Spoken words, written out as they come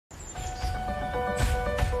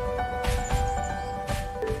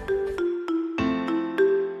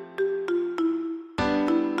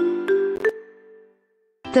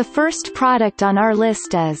The first product on our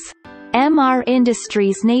list is M&R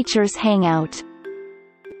Industries Nature's Hangout.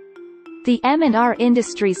 The M&R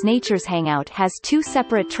Industries Nature's Hangout has 2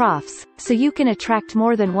 separate troughs, so you can attract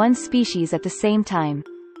more than one species at the same time.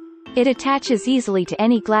 It attaches easily to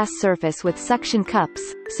any glass surface with suction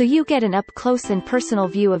cups, so you get an up-close and personal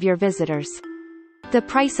view of your visitors. The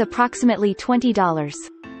price approximately $20.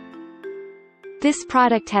 This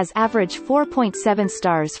product has average 4.7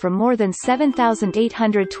 stars from more than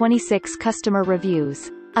 7,826 customer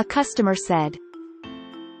reviews. A customer said,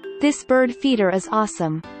 "This bird feeder is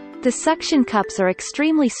awesome. The suction cups are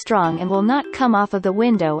extremely strong and will not come off of the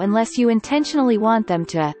window unless you intentionally want them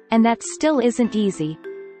to, and that still isn't easy.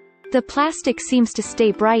 The plastic seems to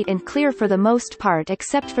stay bright and clear for the most part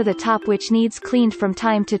except for the top, which needs cleaned from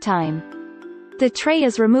time to time. The tray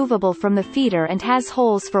is removable from the feeder and has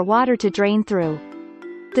holes for water to drain through.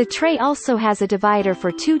 The tray also has a divider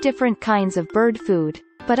for 2 different kinds of bird food,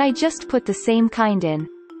 but I just put the same kind in.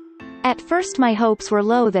 At first my hopes were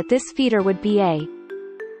low that this feeder would be a."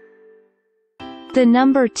 The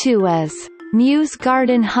number 2 is Muse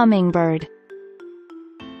Garden Hummingbird.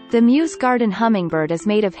 The Muse Garden Hummingbird is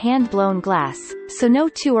made of hand-blown glass, so no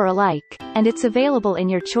 2 are alike, and it's available in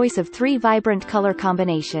your choice of 3 vibrant color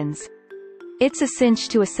combinations. It's a cinch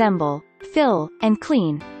to assemble, fill, and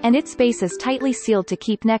clean, and its base is tightly sealed to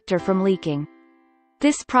keep nectar from leaking.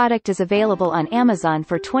 This product is available on Amazon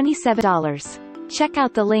for $27. Check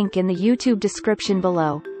out the link in the YouTube description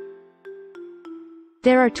below.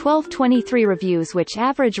 There are 1223 reviews, which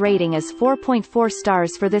average rating is 4.4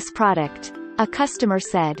 stars for this product. A customer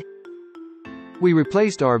said, "We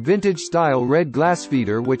replaced our vintage-style red glass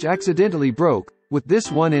feeder which accidentally broke, with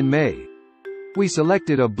this one in May. We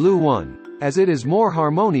selected a blue one, as it is more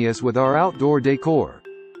harmonious with our outdoor decor.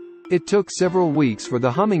 It took several weeks for the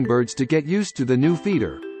hummingbirds to get used to the new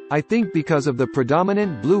feeder. I think because of the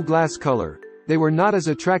predominant blue glass color, they were not as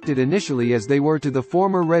attracted initially as they were to the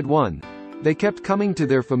former red one. They kept coming to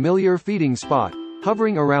their familiar feeding spot,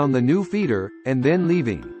 hovering around the new feeder, and then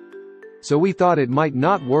leaving. So we thought it might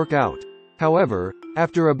not work out. However,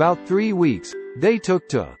 after about 3 weeks, they took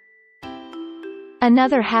to."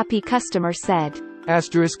 Another happy customer said,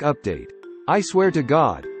 *Update. I swear to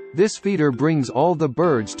God, this feeder brings all the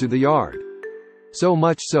birds to the yard. So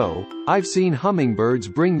much so, I've seen hummingbirds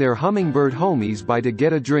bring their hummingbird homies by to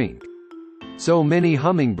get a drink. So many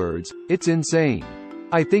hummingbirds, it's insane.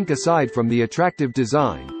 I think aside from the attractive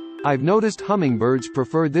design, I've noticed hummingbirds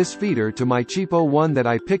prefer this feeder to my cheapo one that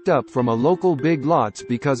I picked up from a local Big Lots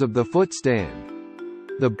because of the foot stand.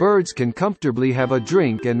 The birds can comfortably have a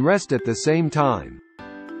drink and rest at the same time.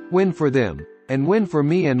 Win for them, and win for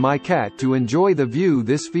me and my cat to enjoy the view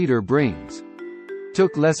this feeder brings.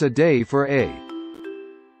 Took less a day for a."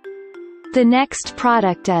 The next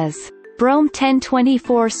product is Brome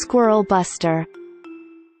 1024 Squirrel Buster.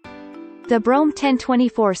 The Brome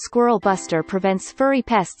 1024 Squirrel Buster prevents furry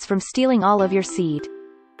pests from stealing all of your seed.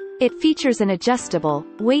 It features an adjustable,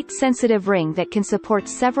 weight-sensitive ring that can support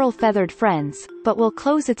several feathered friends, but will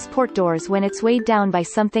close its port doors when it's weighed down by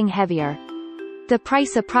something heavier. The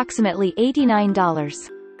price approximately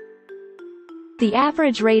 $89. The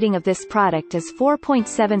average rating of this product is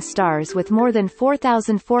 4.7 stars with more than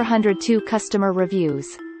 4,402 customer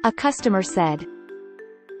reviews. A customer said,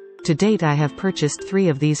 "To date I have purchased 3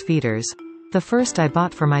 of these feeders. The first I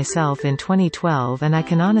bought for myself in 2012, and I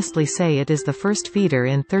can honestly say it is the first feeder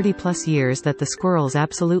in 30+ years that the squirrels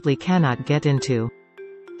absolutely cannot get into.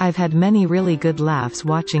 I've had many really good laughs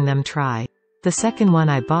watching them try. The second one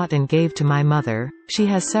I bought and gave to my mother. She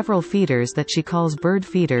has several feeders that she calls bird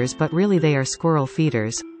feeders, but really they are squirrel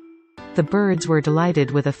feeders. The birds were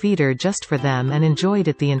delighted with a feeder just for them and enjoyed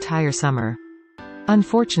it the entire summer.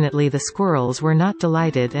 Unfortunately the squirrels were not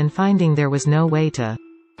delighted, and finding there was no way to."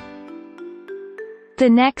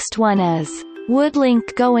 The next one is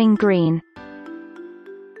Woodlink Going Green.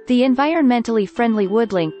 The environmentally friendly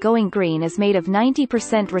Woodlink Going Green is made of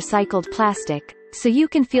 90% recycled plastic, so you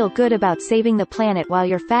can feel good about saving the planet while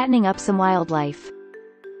you're fattening up some wildlife.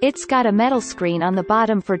 It's got a metal screen on the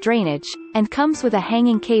bottom for drainage, and comes with a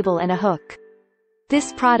hanging cable and a hook.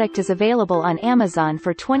 This product is available on Amazon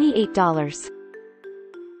for $28.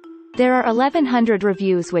 There are 1,100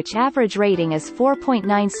 reviews, which average rating is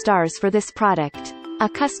 4.9 stars for this product. A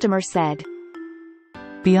customer said,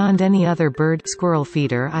 "Beyond any other bird squirrel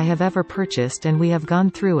feeder I have ever purchased, and we have gone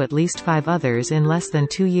through at least 5 others in less than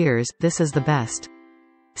 2 years, this is the best.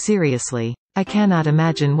 Seriously. I cannot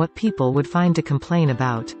imagine what people would find to complain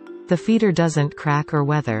about. The feeder doesn't crack or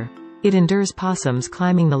weather. It endures possums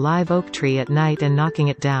climbing the live oak tree at night and knocking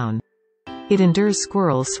it down. It endures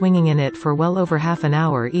squirrels swinging in it for well over half an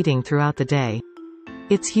hour eating throughout the day.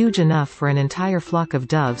 It's huge enough for an entire flock of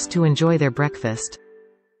doves to enjoy their breakfast.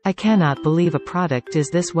 I cannot believe a product is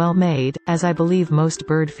this well made, as I believe most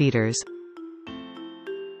bird feeders.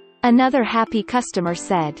 Another happy customer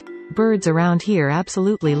said. Birds around here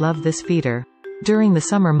absolutely love this feeder. During the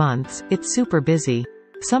summer months, it's super busy.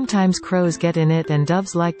 Sometimes crows get in it and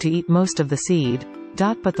doves like to eat most of the seed.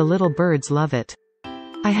 But the little birds love it.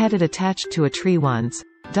 I had it attached to a tree once.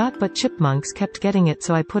 But chipmunks kept getting it,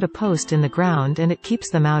 so I put a post in the ground and it keeps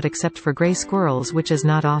them out except for gray squirrels, which is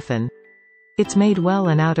not often. It's made well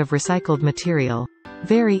and out of recycled material.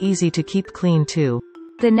 Very easy to keep clean too.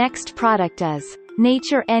 The next product is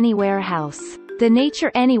Nature Anywhere House. The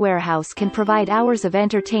Nature Anywhere House can provide hours of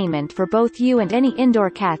entertainment for both you and any indoor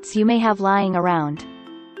cats you may have lying around.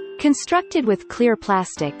 Constructed with clear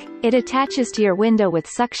plastic, it attaches to your window with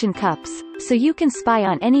suction cups, so you can spy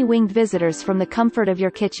on any winged visitors from the comfort of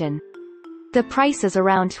your kitchen. The price is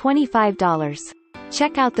around $25.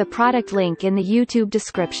 Check out the product link in the YouTube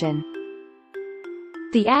description.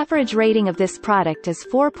 The average rating of this product is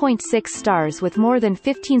 4.6 stars with more than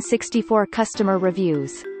 1564 customer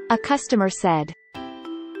reviews. A customer said,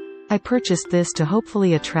 I purchased this to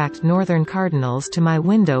hopefully attract northern cardinals to my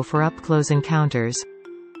window for up-close encounters.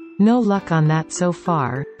 No luck on that so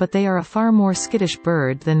far, but they are a far more skittish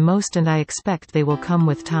bird than most and I expect they will come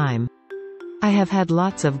with time. I have had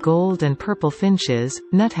lots of gold and purple finches,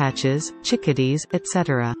 nuthatches, chickadees,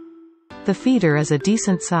 etc. The feeder is a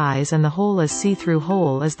decent size and the hole is see-through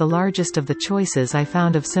hole is the largest of the choices I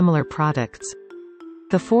found of similar products.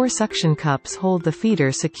 The 4 suction cups hold the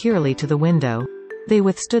feeder securely to the window. They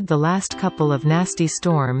withstood the last couple of nasty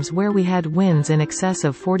storms where we had winds in excess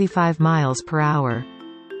of 45 miles per hour.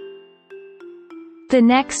 The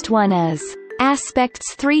next one is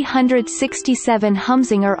Aspects 367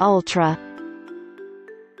 Hummzinger Ultra.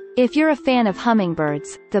 If you're a fan of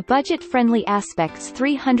hummingbirds, the budget-friendly Aspects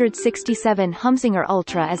 367 Hummzinger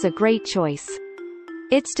Ultra is a great choice.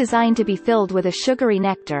 It's designed to be filled with a sugary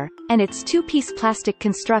nectar, and its 2-piece plastic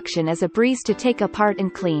construction is a breeze to take apart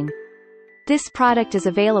and clean. This product is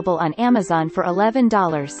available on Amazon for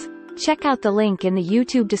 $11. Check out the link in the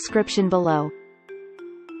YouTube description below.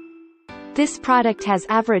 This product has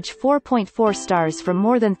average 4.4 stars from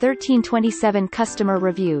more than 1327 customer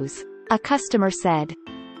reviews. A customer said,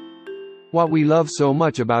 What we love so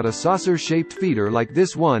much about a saucer-shaped feeder like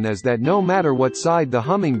this one is that no matter what side the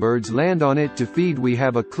hummingbirds land on it to feed, we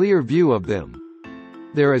have a clear view of them.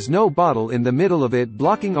 There is no bottle in the middle of it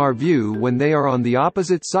blocking our view when they are on the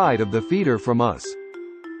opposite side of the feeder from us.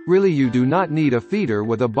 Really, you do not need a feeder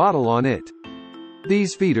with a bottle on it.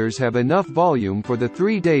 These feeders have enough volume for the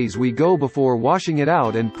 3 days we go before washing it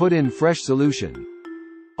out and put in fresh solution.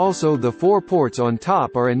 Also, the 4 ports on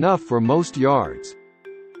top are enough for most yards.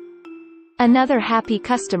 Another happy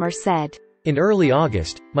customer said, In early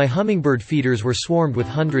August, my hummingbird feeders were swarmed with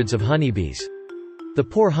hundreds of honeybees. The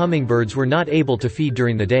poor hummingbirds were not able to feed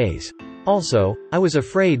during the days. Also, I was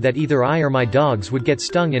afraid that either I or my dogs would get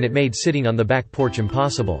stung and it made sitting on the back porch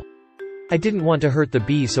impossible. I didn't want to hurt the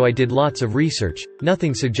bees, so I did lots of research.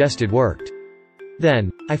 Nothing suggested worked. Then,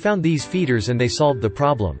 I found these feeders and they solved the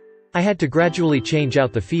problem. I had to gradually change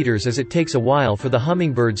out the feeders as it takes a while for the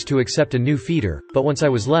hummingbirds to accept a new feeder, but once I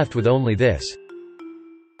was left with only this.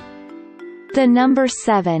 The number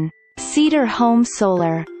 7. Cedar Home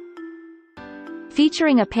Solar.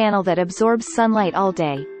 Featuring a panel that absorbs sunlight all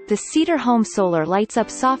day, the Cedar Home Solar lights up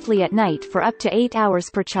softly at night for up to 8 hours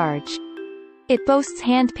per charge. It boasts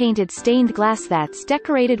hand-painted stained glass that's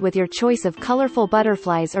decorated with your choice of colorful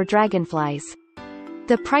butterflies or dragonflies.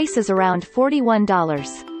 The price is around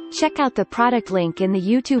 $41. Check out the product link in the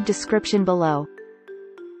YouTube description below.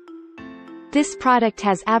 This product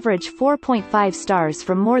has average 4.5 stars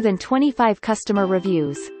from more than 25 customer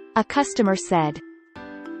reviews. A customer said,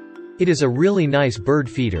 It is a really nice bird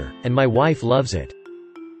feeder, and my wife loves it.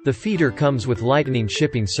 The feeder comes with lightning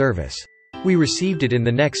shipping service. We received it in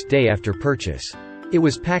the next day after purchase. It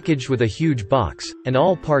was packaged with a huge box, and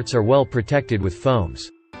all parts are well protected with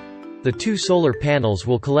foams. The 2 solar panels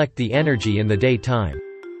will collect the energy in the daytime.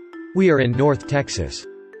 We are in North Texas.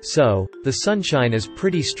 So, the sunshine is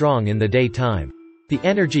pretty strong in the daytime. The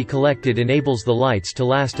energy collected enables the lights to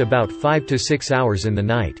last about 5 to 6 hours in the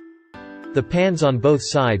night. The pans on both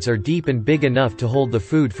sides are deep and big enough to hold the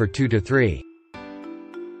food for 2 to 3.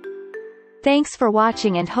 Thanks for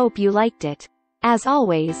watching and hope you liked it. As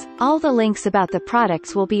always, all the links about the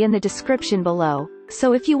products will be in the description below,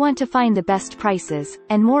 so if you want to find the best prices,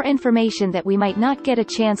 and more information that we might not get a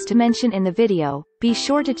chance to mention in the video, be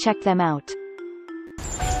sure to check them out.